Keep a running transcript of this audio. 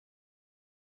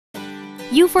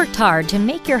You've worked hard to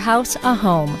make your house a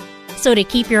home. So to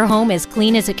keep your home as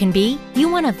clean as it can be, you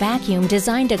want a vacuum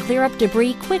designed to clear up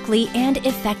debris quickly and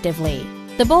effectively.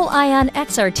 The Bolt ION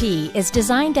XRT is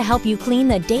designed to help you clean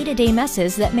the day-to-day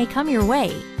messes that may come your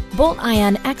way. Bolt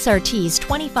ION XRT's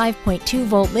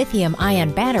 25.2-volt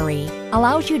lithium-ion battery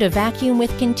allows you to vacuum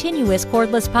with continuous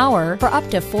cordless power for up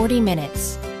to 40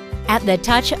 minutes. At the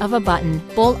touch of a button,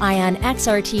 Bolt ION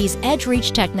XRT's Edge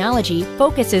Reach technology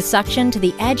focuses suction to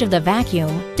the edge of the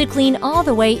vacuum to clean all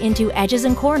the way into edges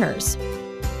and corners.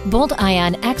 Bolt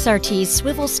ION XRT's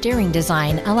swivel steering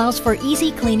design allows for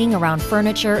easy cleaning around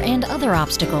furniture and other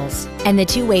obstacles, and the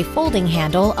two-way folding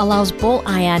handle allows Bolt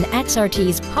ION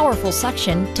XRT's powerful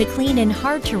suction to clean in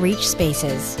hard-to-reach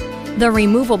spaces. The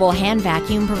removable hand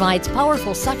vacuum provides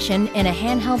powerful suction in a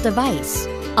handheld device,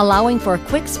 allowing for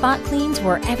quick spot cleans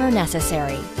wherever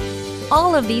necessary.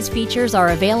 All of these features are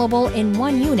available in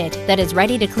one unit that is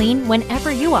ready to clean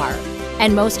whenever you are,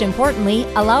 and most importantly,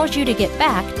 allows you to get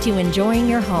back to enjoying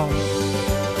your home.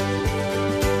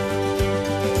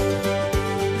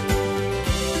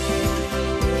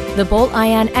 The Bolt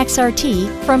ION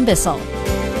XRT from Bissell.